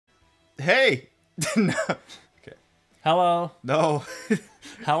Hey! No. Okay. Hello. No.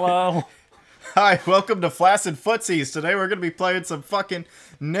 Hello. Hi, welcome to Flaccid Footsies. Today we're gonna be playing some fucking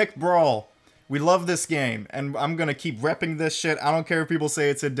Nick Brawl. We love this game, and I'm gonna keep repping this shit. I don't care if people say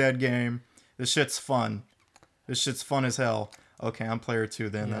it's a dead game. This shit's fun. This shit's fun as hell. Okay, I'm player 2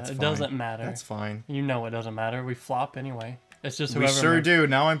 then, Yeah, that's fine. it doesn't matter. That's fine. You know it doesn't matter. We flop anyway. It's just We whoever. sure do.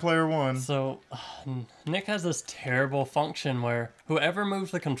 Now I'm player 1. So, Nick has this terrible function where whoever moves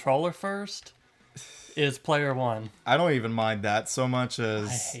the controller first is player 1. I don't even mind that so much I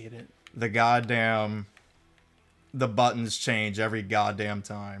as hate it. the buttons change every goddamn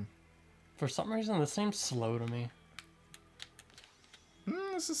time. For some reason, this seems slow to me.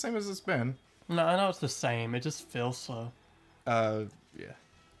 It's the same as it's been. No, I know it's the same. It just feels slow. Yeah.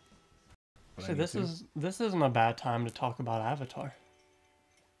 Actually, this isn't a bad time to talk about Avatar.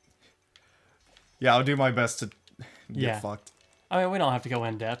 Yeah, I'll do my best to get fucked. I mean, we don't have to go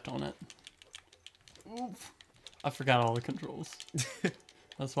in depth on it. Oof. I forgot all the controls.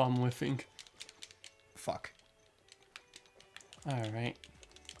 That's why I'm whiffing. Fuck. Alright.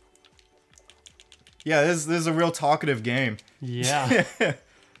 Yeah, this is a real talkative game. Yeah.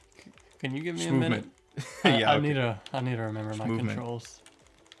 Can you give me a minute? Yeah, I need to remember my movement. controls.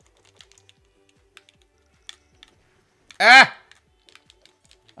 Ah!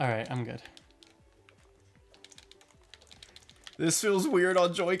 Alright, I'm good. This feels weird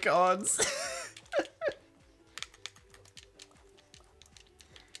on Joy-Cons.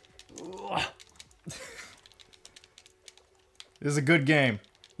 This is a good game.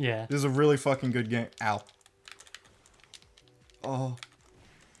 Yeah. This is a really fucking good game. Ow. Oh.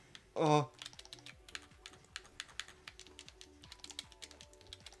 Oh.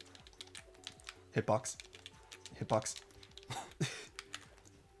 Hitbox. Hitbox.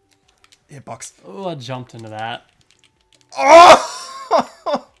 Hitbox. Oh, I jumped into that.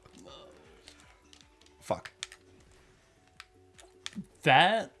 Oh! Fuck.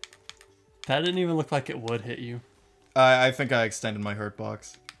 That didn't even look like it would hit you. I think I extended my hurt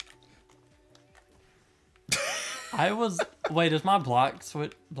box. Wait, is my block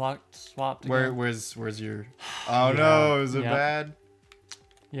swapped again? Where's your? Oh no, is it bad?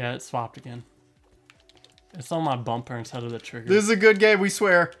 Yeah, it swapped again. It's on my bumper instead of the trigger. This is a good game, we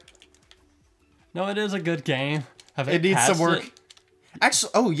swear. No, it is a good game. It needs some work.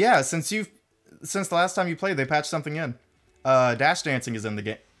 Actually, oh yeah, since the last time you played, they patched something in. Dash dancing is in the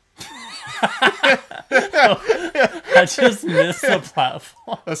game. I just missed the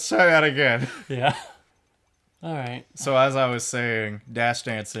platform. Let's try that again. Yeah. All right. So as I was saying, dash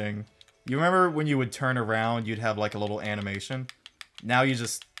dancing. You remember when you would turn around, you'd have like a little animation? Now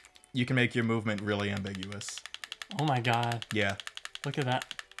you can make your movement really ambiguous. Oh my god. Yeah. Look at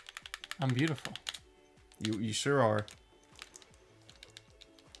that. I'm beautiful. You sure are.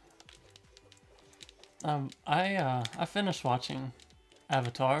 I finished watching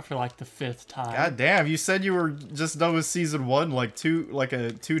Avatar for like the 5th time. God damn, you said you were just done with season 1 like 2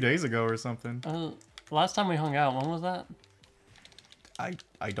 days ago or something. Last time we hung out, when was that?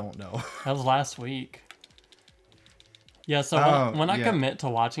 I don't know. That was last week. Yeah, so when I commit to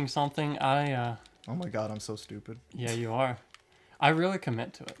watching something, oh my god, I'm so stupid. Yeah, you are. I really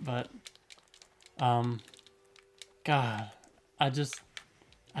commit to it, but God,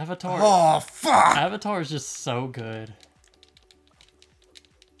 Avatar. Oh fuck! Avatar is just so good.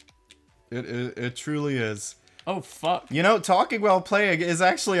 It truly is. Oh fuck! You know, talking while playing is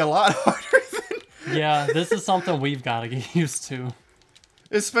actually a lot harder than. Yeah, this is something we've got to get used to.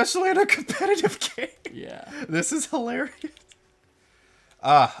 Especially in a competitive game. Yeah. This is hilarious.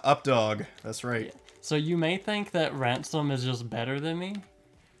 Ah, up dog. That's right. Yeah. So you may think that Ransom is just better than me.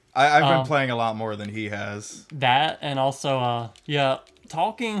 I've been playing a lot more than he has. That and also yeah,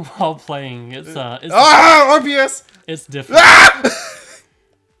 talking while playing it's RPS. It's different.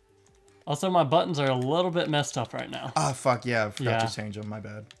 Also, my buttons are a little bit messed up right now. Ah, fuck yeah! I forgot to change them. My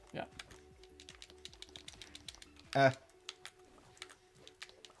bad. Yeah.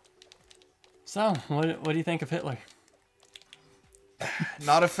 So, what do you think of Hitler?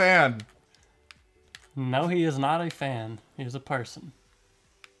 Not a fan. No, he is not a fan. He is a person.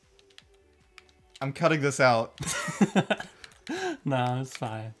 I'm cutting this out. No, it's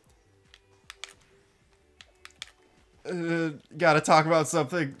fine. Gotta talk about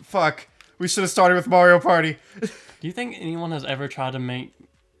something. Fuck. We should have started with Mario Party. Do you think anyone has ever tried to make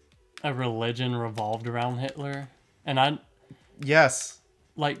a religion revolved around Hitler? And Yes.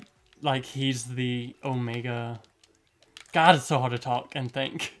 Like he's the Omega. God, it's so hard to talk and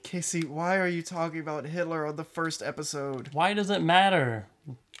think. Casey, why are you talking about Hitler on the first episode? Why does it matter?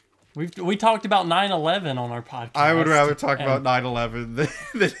 We talked about 9/11 on our podcast. I would rather talk about 9/11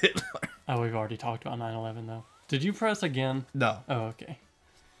 than Hitler. Oh, we've already talked about 9/11 though. Did you press again? No. Oh, okay.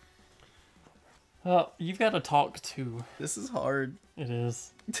 Well, you've got to talk too. This is hard. It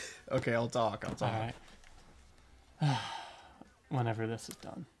is. Okay, I'll talk. All right. Whenever this is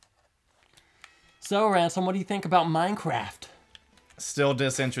done. So, Ransom, what do you think about Minecraft? Still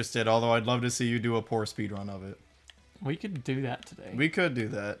disinterested, although I'd love to see you do a poor speedrun of it. We could do that today. We could do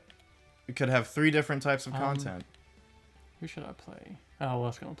that. We could have 3 different types of content. Who should I play? Oh, I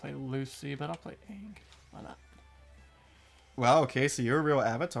was going to play Lucy, but I'll play Egg. Why not? Wow, okay, so you're a real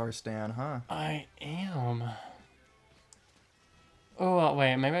Avatar stan, huh? I am. Oh,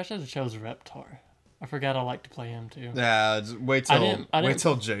 wait, maybe I should have chose Reptar. I forgot I like to play him too. Yeah, wait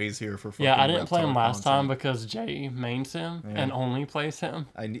till Jay's here for fucking I didn't play him Reptar last time content. because Jay mains him and only plays him.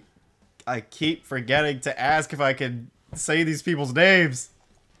 I keep forgetting to ask if I could say these people's names.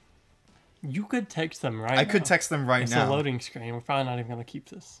 You could text them right now. I could text them right It's now. a loading screen. We're probably not even going to keep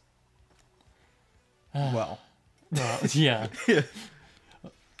this. Well, yeah.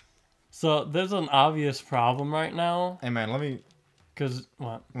 So there's an obvious problem right now. hey man, let me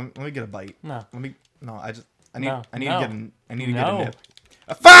What? let me get a bite. No. I need No. to get a No. nip.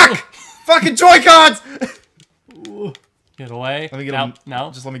 Fuck! Fucking Joy-Cons! Get away. Let me get a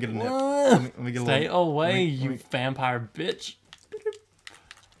No. Just let me get a nip. Let me get a Stay little away, you vampire bitch.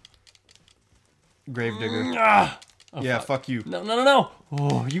 Gravedigger. Ah! Oh, Yeah, fuck you. No.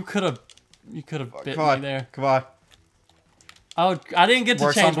 Oh, you could have bit Come on, me there. come on. Oh, I didn't get to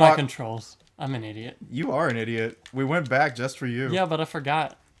Works change on my block. controls. I'm an idiot. You are an idiot. We went back just for you. Yeah, but I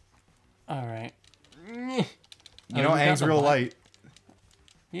forgot. All right. You know, got Aang's the real black- light.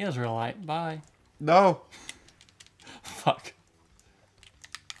 He is real light. Bye. No. Fuck.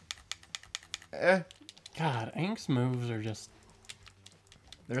 Eh, God, Aang's moves are just...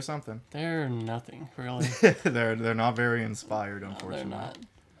 there's something. They're nothing, really. they're not very inspired, They're unfortunately. not.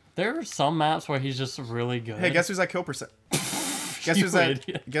 There are some maps where he's just really good. Hey, guess who's at kill percent? Guess You who's at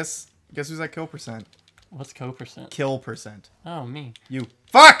idiot. guess who's at kill percent? What's co-percent? Kill percent. Oh, me. You.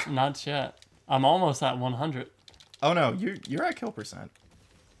 Fuck! Not yet. I'm almost at 100. Oh no, you're at kill percent.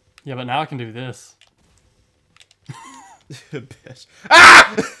 Yeah, but now I can do this. Bitch.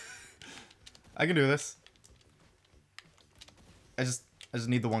 Ah! I can do this. I just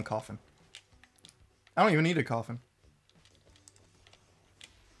need the one coffin. I don't even need a coffin.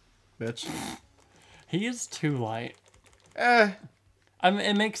 Bitch. He is too light. Eh. I mean,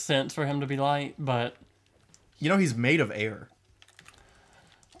 it makes sense for him to be light, but... You know he's made of air.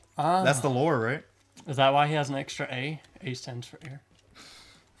 That's the lore, right? Is that why he has an extra A? A stands for air.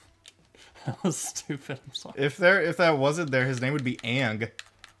 That was stupid. I'm sorry. If that wasn't there, his name would be Aang.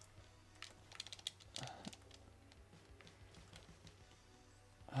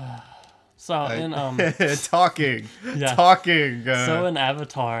 So in talking. Yeah. Talking. so in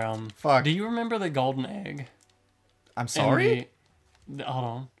Avatar, fuck. do you remember the golden egg? I'm sorry? Hold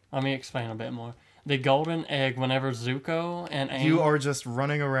on. Let me explain a bit more. The golden egg, whenever Zuko and Aang... You are just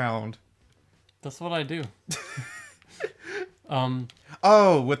running around. That's what I do.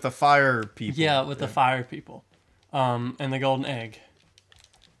 Oh, with the fire people. Yeah, with the fire people. And the golden egg.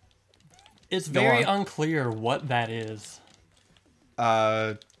 It's very unclear what that is.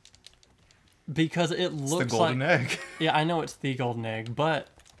 Because it looks like... the golden egg. Yeah, I know it's the golden egg, but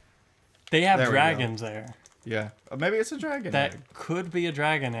they have There we go. dragons there. Yeah. Maybe it's a dragon That egg. could be a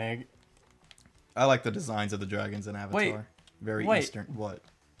dragon egg. I like the designs of the dragons in Avatar. Wait. Very Wait. Eastern. What?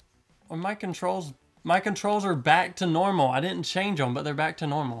 Well, my controls are back to normal. I didn't change them, but they're back to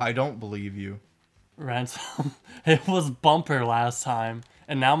normal. I don't believe you. Ransom. It was bumper last time,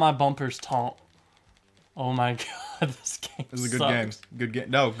 and now my bumper's taunt. Oh my god, this game This is a good sucks. game. Good game.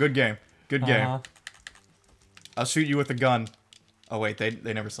 No, good game. Good game. Uh-huh. I'll shoot you with a gun. Oh wait,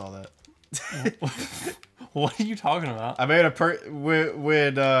 they never saw that. What are you talking about? I made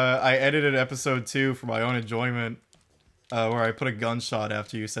when I edited episode 2 for my own enjoyment, where I put a gunshot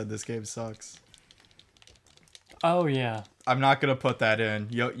after you said this game sucks. Oh yeah. I'm not gonna put that in.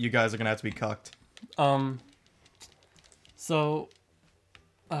 You guys are gonna have to be cucked. So,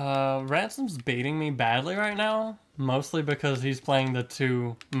 Ransom's beating me badly right now, mostly because he's playing the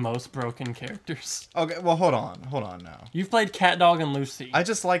 2 most broken characters. Okay, well hold on now. You've played Cat Dog and Lucy. I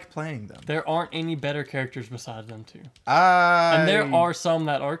just like playing them. There aren't any better characters besides them 2. And there are some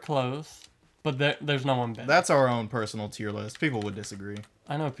that are close, but there's no one better. That's our own personal tier list. People would disagree.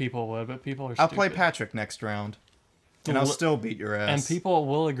 I know people would, but people are I'll stupid. play Patrick next round. And I'll still beat your ass. And people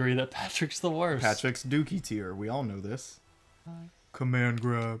will agree that Patrick's the worst. Patrick's Dookie tier. We all know this. Command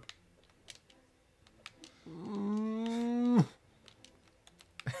grab.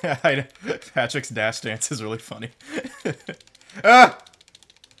 Patrick's dash dance is really funny. Ah!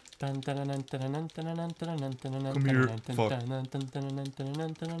 Come here. Fuck.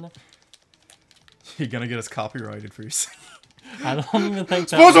 You're gonna get us copyrighted for your singing. I don't even think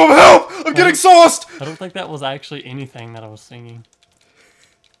that. SpongeBob, help! I'm getting sauced! I don't think that was actually anything that I was singing.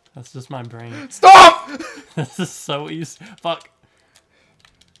 That's just my brain. Stop! This is so easy. Fuck.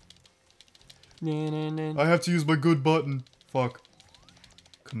 I have to use my good button. Fuck.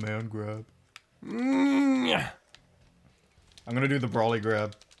 Command grab. I'm gonna do the brawly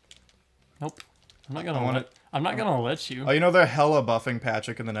grab. Nope. I'm not gonna let you. Oh, you know they're hella buffing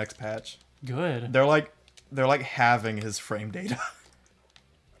Patrick in the next patch. Good. They're like halving his frame data.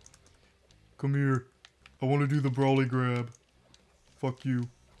 Come here. I want to do the brawly grab. Fuck you.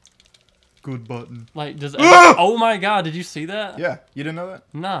 Good button. Like, oh my god, did you see that? Yeah, you didn't know that?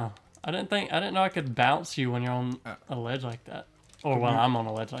 No. I didn't know I could bounce you when you're on a ledge like that. Or when I'm on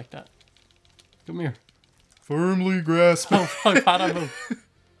a ledge like that. Come here. Firmly grasp. Oh fuck, how'd I move?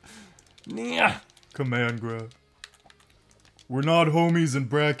 Yeah. Command grab. We're not homies in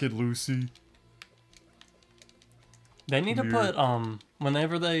bracket, Lucy. They need to put,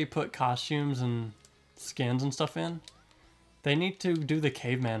 whenever they put costumes and skins and stuff in, they need to do the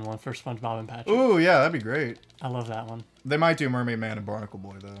caveman one for SpongeBob and Patrick. Ooh, yeah, that'd be great. I love that one. They might do Mermaid Man and Barnacle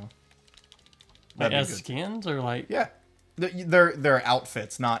Boy, though. Like as skins, or like... Yeah. They're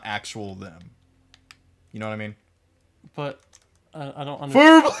outfits, not actual them. You know what I mean? But, I don't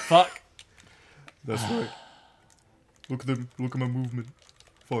understand. Fuck. That's right. Look at my movement.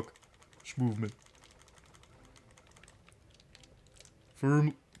 Fuck. Movement.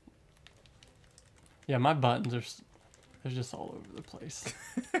 Firm. Yeah, my buttons are... They're just all over the place.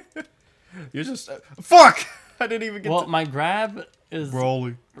 You're just... fuck! I didn't even get Well, my grab is...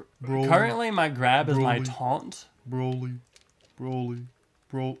 Brawly. Currently, my grab is my taunt. Brawly.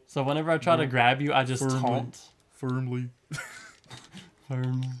 So whenever I try to grab you, I just taunt. Firmly.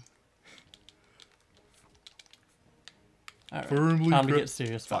 Firmly. Alright, Firmly. time to get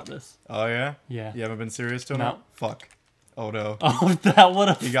serious about this. Oh, yeah? Yeah. You haven't been serious till No. now? Fuck. Oh, no. Oh, that would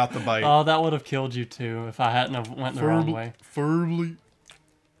have... You got the bite. Oh, that would have killed you, too, if I hadn't have went the wrong way. Firmly.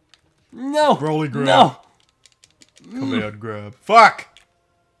 No! Brawly grab. No! Command grab. Fuck!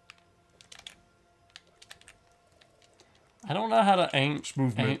 I don't know how to aim.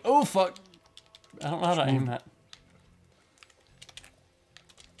 Movement. Oh, fuck. I don't know how to aim that.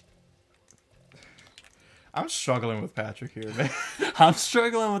 I'm struggling with Patrick here, man. I'm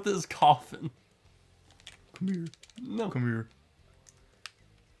struggling with this coffin. Come here. No. Come here.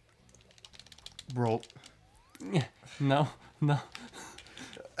 Bro. No. No.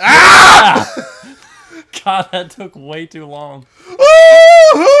 Ah! God, that took way too long.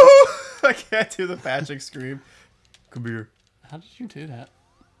 I can't do the Patrick scream. Come here. How did you do that?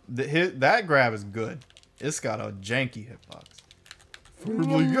 That grab is good. It's got a janky hitbox.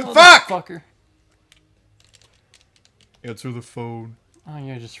 Fuck! Fucker. Answer the phone. Oh,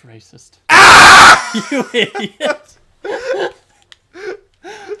 you're just racist. Ah! You idiot.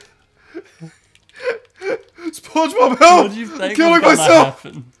 SpongeBob, help! What did you think I'm killing was gonna myself!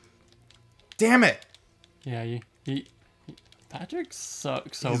 happen? Damn it! Yeah, Patrick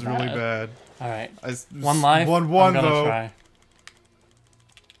sucks so He's bad. really bad. Alright. One One life. One I'm gonna though. try.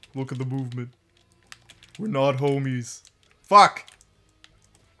 Look at the movement. We're not homies. Fuck!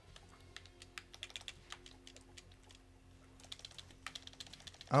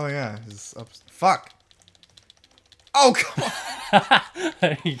 Oh yeah, his up. Fuck! Oh come on!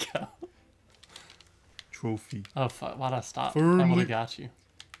 There you go. Trophy. Oh fuck! Why'd I stop? I Firmly- would've got you.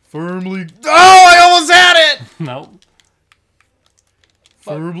 Firmly. Oh, I almost had it! Nope.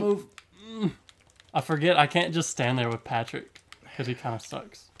 Fuck, Firmly. move. I forget. I can't just stand there with Patrick because he kind of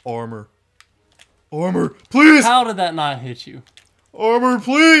sucks. Armor. Armor, please! How did that not hit you? Armor,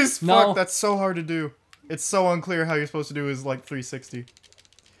 please! No. Fuck, that's so hard to do. It's so unclear how you're supposed to do is like 360.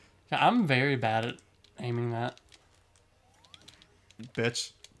 I'm very bad at aiming that.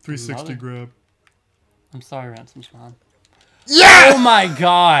 Bitch. 360 Mother. grab. I'm sorry, Ransom's mom. Yeah! Oh my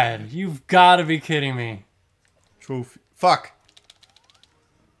god! You've got to be kidding me. Trophy. Fuck.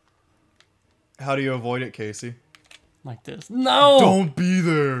 How do you avoid it, Casey? Like this. No! Don't be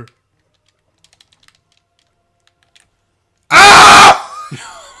there. Ah!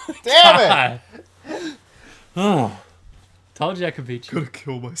 Damn it! Oh. Told you I could beat you. Gonna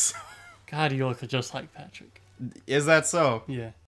kill myself. God, you look just like Patrick. Is that so? Yeah.